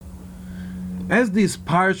As these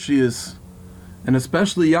parshas, and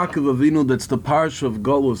especially Yaakov Avinu, that's the parsha of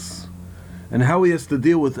Golus, and how he has to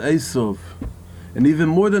deal with Esav, and even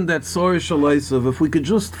more than that, Sorry Shal Esav, if we could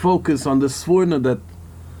just focus on the Sforna that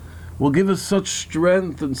will give us such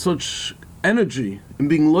strength and such energy in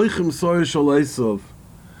being Loichem Sorry Shal Esav,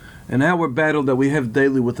 and our battle that we have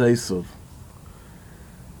daily with Esav.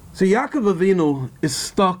 So Yaakov Avinu is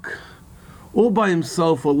stuck all by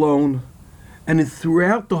himself alone, and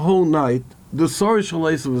throughout the whole night, the Sorry Shal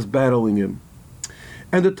Esav is battling him.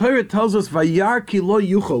 And the Torah tells us, Vayar ki lo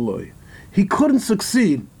yuchaloi. He couldn't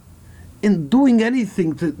succeed in doing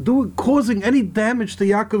anything, causing any damage to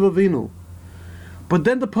Yaakov Avinu. But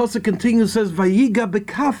then the pasuk continues, says, Vayiga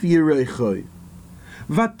bekaf yireichoi.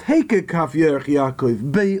 Vateke kaf yerech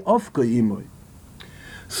Yaakov, be'ofka imoi.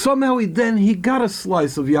 Somehow he got a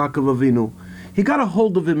slice of Yaakov Avinu. He got a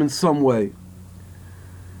hold of him in some way.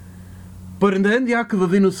 But in the end, Yaakov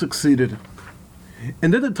Avinu succeeded.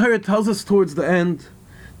 And then the Torah tells us towards the end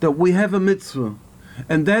that we have a mitzvah.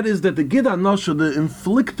 And that is that the Gid HaNasha, the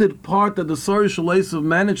inflicted part that the Sorry Shal Esav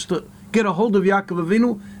managed to get a hold of Yaakov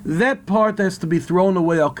Avinu, that part has to be thrown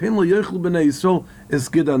away. Al Ken Lo Yochel B'nei Yisrael is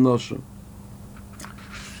Gid HaNasha.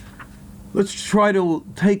 Let's try to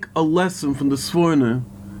take a lesson from the Sforna,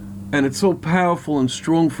 and it's so powerful and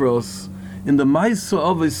strong for us, in the Maisa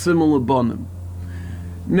of a similar Bonim.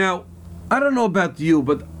 Now, I don't know about you,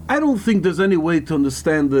 but I don't think there's any way to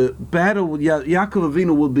understand the battle Yaakov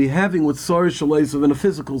Avinu will be having with Sorry Shal Esav in a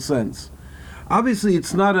physical sense. Obviously,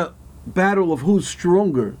 it's not a battle of who's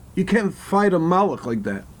stronger. You can't fight a Malach like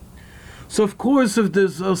that. So, of course, if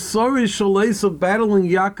there's a Sorry Shal Esav battling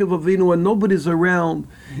Yaakov Avinu and nobody's around,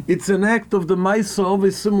 it's an act of the Maisa of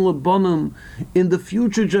a similar Bonim in the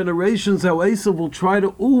future generations, how Esav will try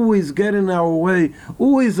to always get in our way,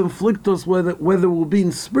 always inflict us, whether we'll be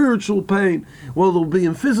in spiritual pain, whether we'll be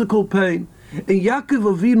in physical pain. And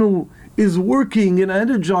Yaakov Avinu is working and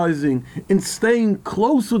energizing and staying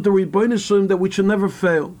close with the Rebbeinu Shalom that we should never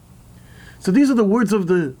fail. So these are the words of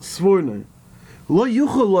the Sforna. Lo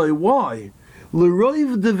yuchaloi, why?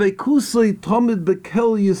 L'roiv devekusei tamid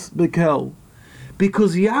bekel yis bekel.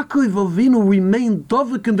 Because Yaakov Avinu remained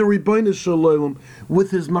dovek in the Rebbeinu Shalom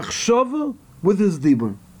with his machshava, with his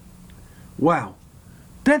dibur. Wow.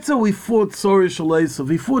 That's how he fought Sorry Shal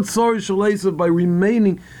Esav. He fought Sorry Shal Esav by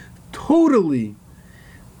remaining totally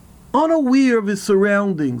unaware of his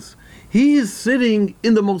surroundings. He is sitting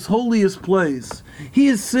in the most holiest place. He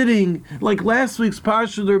is sitting, like last week's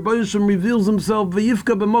Parsha, the Rebbeinu Shalom reveals himself,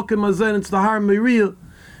 V'yifka b'mokem hazeh, it's the Har Moriah,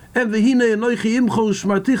 and V'hine enochi imcho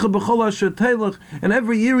shmarticha b'chol asher telech, and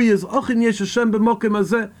every area is Achin yesh Hashem b'mokem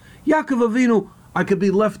hazeh. Yaakov Avinu, I could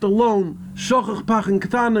be left alone, shochach pachin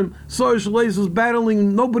ktanim, Sorry Shal Esav is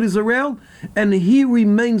battling, nobody's around, and he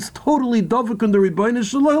remains totally dovek in the Rebbeinu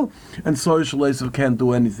Shalom, and Sorry Shal Esav can't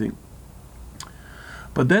do anything.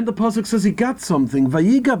 But then the pasuk says he got something.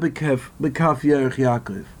 Vayiga bekaf yerech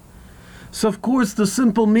Yaakov. So of course the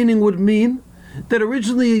simple meaning would mean that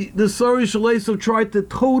originally the Sorry Shal Esav tried to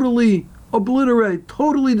totally obliterate,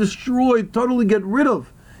 totally destroy, totally get rid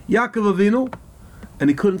of Yaakov Avinu, and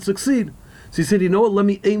he couldn't succeed. So he said, you know what? Let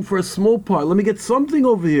me aim for a small part. Let me get something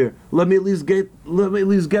over here. Let me at least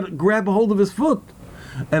grab a hold of his foot,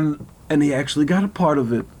 and he actually got a part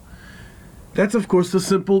of it. That's, of course, the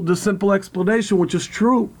simple explanation, which is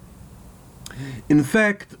true. In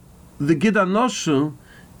fact, the Gid HaNasha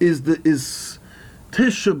is Tisha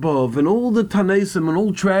B'Av, and all the Tanesim and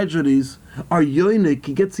all tragedies are yonik.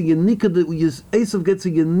 He gets a Yanika, Esav gets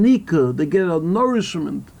a Yanika, they get a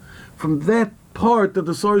nourishment from that part that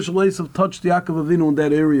the Sorry Shal Esav touched Yaakov Avinu in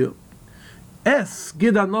that area.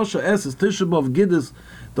 Gid HaNasha, is Tisha B'Av, Gid is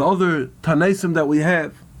the other Tanesim that we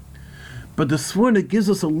have. But the Sforna gives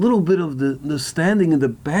us a little bit of the standing in the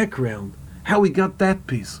background, how he got that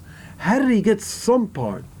piece. How did he get some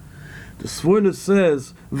part? The Sforna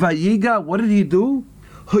says, Vayiga, what did he do?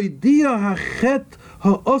 Hoidia hachet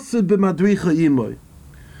ha'osed b'madricha imoy.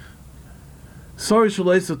 Sorry Shal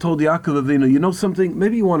Esav told Yaakov Avinu, you know something?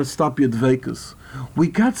 Maybe you want to stop your dveikus. We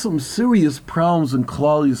got some serious problems in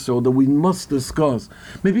Kollel Yisrael that we must discuss.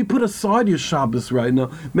 Maybe put aside your Shabbos right now.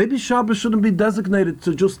 Maybe Shabbos shouldn't be designated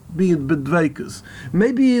to just be in B'dveikus.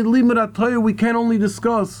 Maybe Limud HaTorah we can only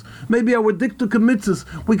discuss. Maybe our Diktuk Mitzvahs.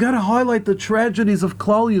 We got to highlight the tragedies of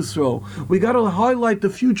Kollel Yisrael. We got to highlight the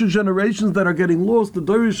future generations that are getting lost, the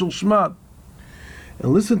Dorish Shel Shmat.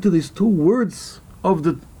 And listen to these two words of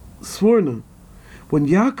the Sforna. When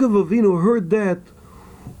Yaakov Avinu heard that,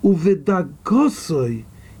 Uvedagosoi,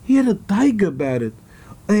 he had a daiga about it,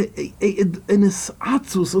 an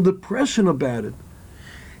isatzus, a depression about it.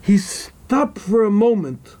 He stopped for a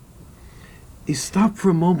moment, he stopped for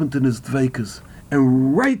a moment in his dveikus,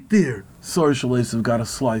 and right there, Sarah Shalesav got a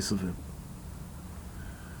slice of him.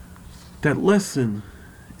 That lesson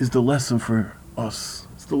is the lesson for us.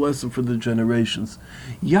 It's the lesson for the generations.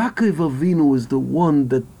 Yaakov Avinu is the one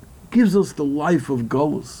that gives us the life of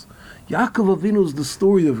Golus. Yaakov Avinu is the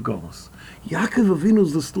story of Golus. Yaakov Avinu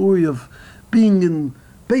is the story of being in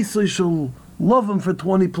Beis Yishol, love him for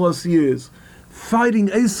 20 plus years, fighting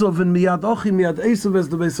Esav and Miyad Ochim, Miyad Esav, as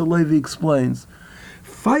the Beis Levi explains,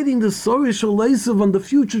 fighting the Sorish Esav on the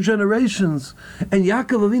future generations, and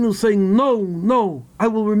Yaakov Avinu saying, no, I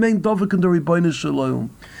will remain Dovik in the Rebbeinu Shalom.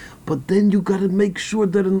 But then you got to make sure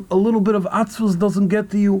that a little bit of atzvus doesn't get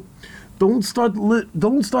to you. Don't start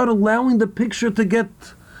allowing the picture to get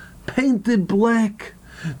painted black.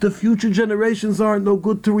 The future generations aren't no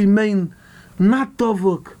good to remain not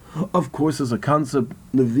Dovik. Of course, as a concept,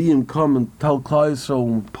 Nevi'im come and tell Klal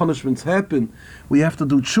Yisrael punishments happen. We have to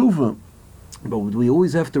do tshuva. But we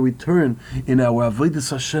always have to return in our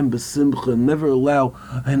avodas Hashem b'simcha and never allow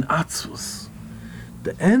an atzvus.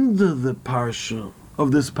 The end of the parsha,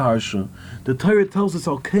 of this parsha, the Torah tells us,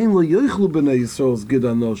 Al kein lo yochlu b'nei Yisrael's gid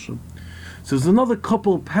anoshim. So there's another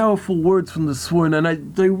couple of powerful words from the Sforna, and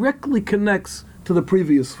it directly connects to the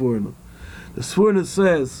previous Sforna. The Sforna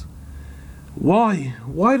says, why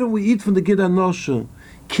don't we eat from the gid anoshim?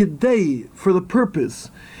 Kidei, for the purpose,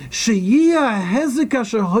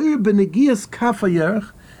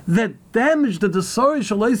 that damage that the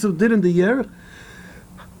Sorish Esav did in the Yerech,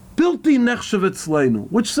 bilti nechshav etzleinu,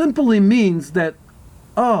 which simply means that,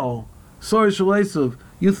 Sorish Esav,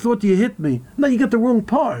 you thought you hit me. No, you got the wrong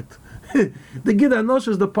part. The Gid Anosh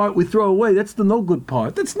is the part we throw away. That's the no good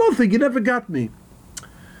part. That's nothing. You never got me.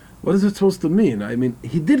 What is it supposed to mean? I mean,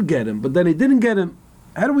 he did get him, but then he didn't get him.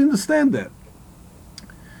 How do we understand that?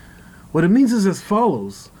 What it means is as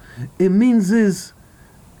follows. It means is,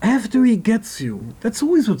 after he gets you, that's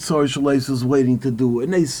always what Sorish Esav is waiting to do.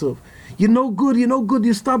 And Esav, you're no good,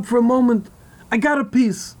 you stop for a moment. I got a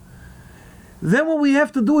piece. Then what we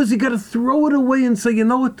have to do is you got to throw it away and say, you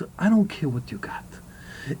know what, I don't care what you got.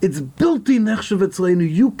 It's built in nechshav etzleinu.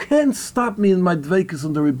 You can't stop me in my dveikus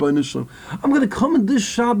in the Rebbeinu Shalom. I'm going to come in this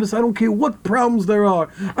Shabbos. I don't care what problems there are.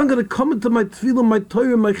 I'm going to come into my tefillah, my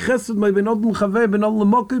Torah, my chesed, my ben odom chaver, ben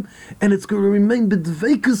odom mokim, and it's going to remain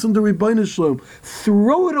b'dveikus in the Rebbeinu Shalom.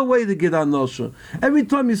 Throw it away to get anosha. Every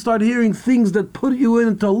time you start hearing things that put you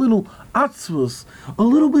into a little atzvus, a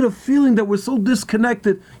little bit of feeling that we're so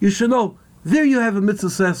disconnected, you should know, there you have a mitzvah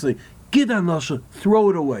saseh. Gid anosha,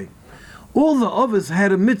 throw it away. All the others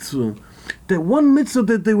had a mitzvah. That one mitzvah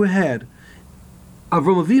that they had,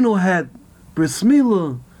 Avram Avinu had bris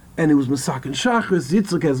milah, and it was Masakin Shachris.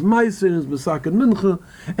 Yitzchak has Meiser, and it was Masakin Mincha,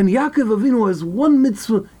 and Yaakov Avinu has one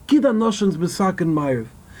mitzvah, Gid Anoshan's Masakin Ma'ariv.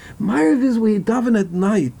 Ma'ariv is we daven at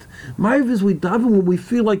night. Ma'ariv is we daven when we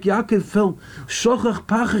feel like Yaakov felt Shochach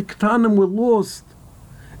Pachik Ktanim, we're lost,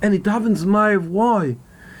 and he davens Ma'ariv. Why?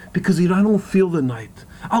 Because he don't feel the night.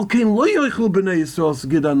 When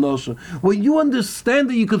you understand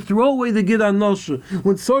that you could throw away the Gid Anosha,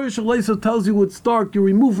 when Sorish Esav tells you it's dark, you're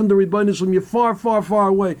removed from the Rebbeinu Shalom, you're far, far, far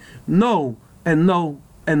away. No, and no,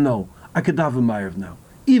 and no. I could daven Ma'ariv now.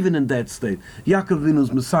 Even in that state. Yaakov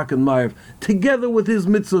Avinu's Masakin Ma'ariv, together with his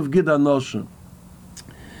mitzvah of Gid Anosha.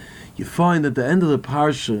 You find at the end of the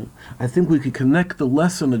Parsha, I think we could connect the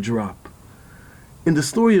lesson a drop. In the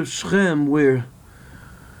story of Shechem, where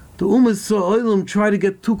the Ummah Sa'olim try to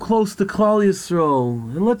get too close to Klal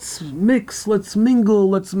Yisrael, and let's mix, let's mingle,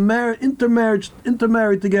 let's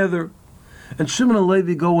intermarry together. And Shimon and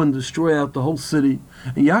Levi go and destroy out the whole city.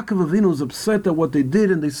 And Yaakov Avinu is upset at what they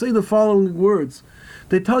did, and they say the following words.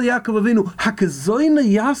 They tell Yaakov Avinu, "Hakazoyna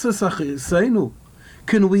yasas achiseinu."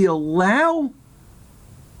 Can we allow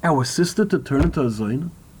our sister to turn into a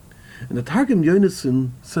Zoyna? And the Targum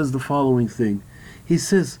Yonason says the following thing. He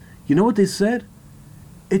says, you know what they said?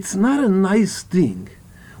 It's not a nice thing.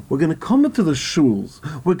 We're going to come into the shuls,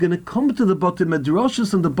 we're going to come into the Bate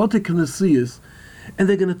Medrashas and the Bate Knesiyas, and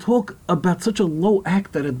they're going to talk about such a low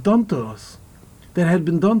act that had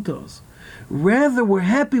been done to us. Rather, we're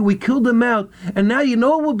happy we killed them out, and now you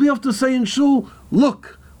know what we'll be able to say in shul?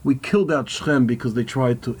 Look, we killed out Shechem because they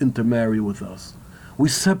tried to intermarry with us. We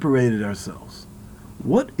separated ourselves.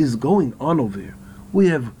 What is going on over here? We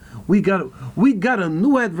got a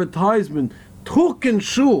new advertisement. Talk in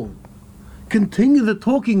shul. Continue the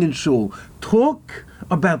talking in shul. Talk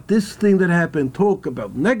about this thing that happened. Talk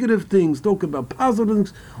about negative things. Talk about positive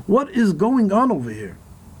things. What is going on over here?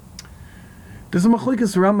 There's a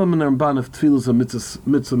machlokes Rambam and Ramban if tefillah is a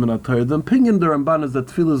mitzvah min HaTorah. The opinion of the Ramban is that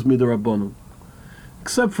tefillah is midrabanan,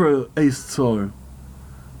 except for Eis Tzor.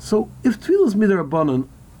 So if tefillah is midrabanan,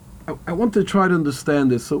 I want to try to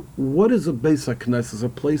understand this. So, what is a Beis HaKnesses? A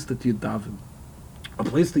place that you daven. A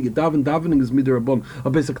place that you daven. Davening is midrabon.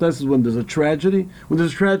 A Beis HaKnesses is when there's a tragedy. When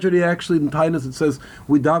there's a tragedy, actually, in Tainus it says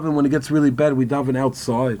we daven when it gets really bad. We daven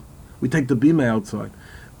outside. We take the bima outside.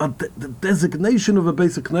 The designation of a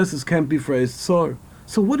Beis HaKnesses can't be phrased so.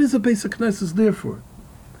 So, what is a Beis HaKnesses there for?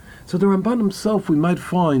 So, the Ramban himself, we might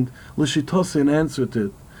find l'shitose an answer to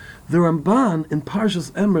it. The Ramban in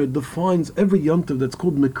Parshas Emer defines every yontiv that's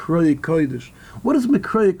called Mikroi Kodesh. What does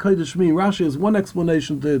Mikroi Kodesh mean? Rashi has one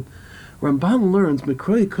explanation to it. Ramban learns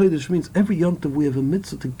Mikroi Kodesh means every yontiv we have a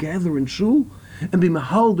mitzvah to gather in shul and be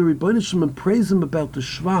mahal the Rebbeinu Shem and praise him about the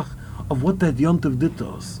shvach of what that yontiv did to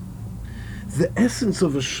us. The essence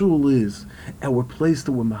of a shul is our place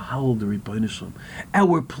that we're mahal the Rebbeinu Shem,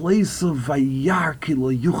 our place of vayar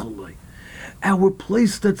kilo yuchalek. Our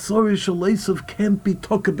place that Tzori Shalesav can't be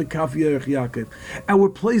Toka B'Kaf Yerech Yaakov. Our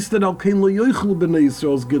place that Al Kain Lo Yochel B'nei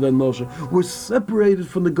Yisrael's Gid HaNosha. We're separated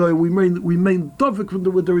from the guy. We remain dovik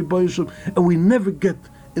with the Rebbeinu Shem, and we never get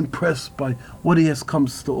impressed by what he has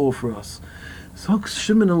comes to offer us. So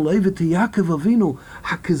Shimon and Levi to Yaakov Avinu,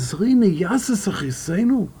 Hakizrini Yasas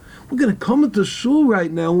Achiseinu. We're going to come into shul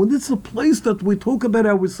right now, and it's a place that we talk about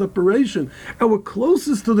our separation, our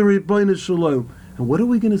closest to the Rebbeinu Shalom. And what are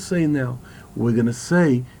we going to say now? We're going to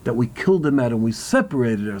say that we killed him out and we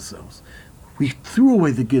separated ourselves. We threw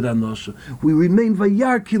away the Gid HaNosha. We remain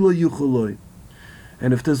vayar kilo yuchaloi.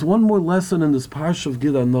 And if there's one more lesson in this parsha of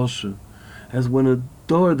Gid HaNosha, as when a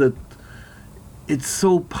door that it's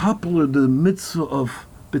so popular, the mitzvah of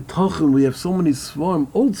B'tochen, we have so many svarim,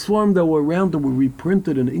 old svarim that were around that were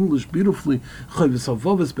reprinted in English beautifully, Chayvis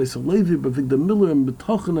Havavis, Beis Levi, B'Vigdor Miller, and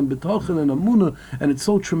B'tochen and Amunah, and it's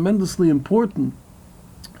so tremendously important.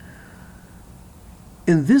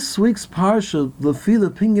 In this week's parsha, the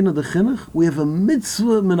opinion of the Chinuch, we have a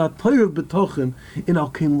mitzvah min ha-Torah of B'tochen in Al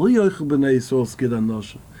Kain Lo Yochel B'nei Yisrael's Gid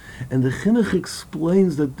HaNosha. And the Chinuch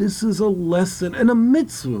explains that this is a lesson and a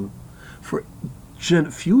mitzvah for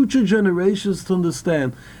future generations to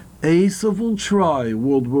understand. Esav will try,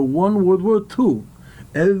 World War I, World War II,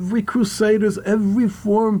 every crusaders, every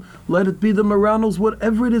form, let it be the Marranos,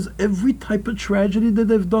 whatever it is, every type of tragedy that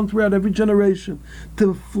they've done throughout every generation, to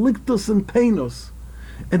inflict us and pain us.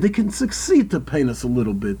 And they can succeed to pain us a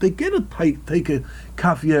little bit. They get take a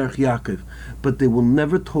Kaf Yerech Yaakov, but they will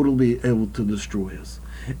never totally be able to destroy us.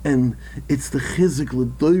 And it's the chizik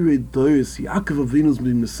l'doirei doiris. Yaakov Avinu's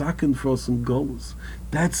been misaken for us in Golus.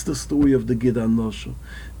 That's the story of the Gid HaNosha.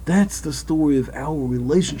 That's the story of our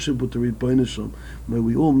relationship with the Rebbeinu Shem. May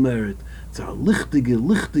we all merit. It's our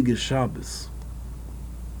lichtige Shabbos.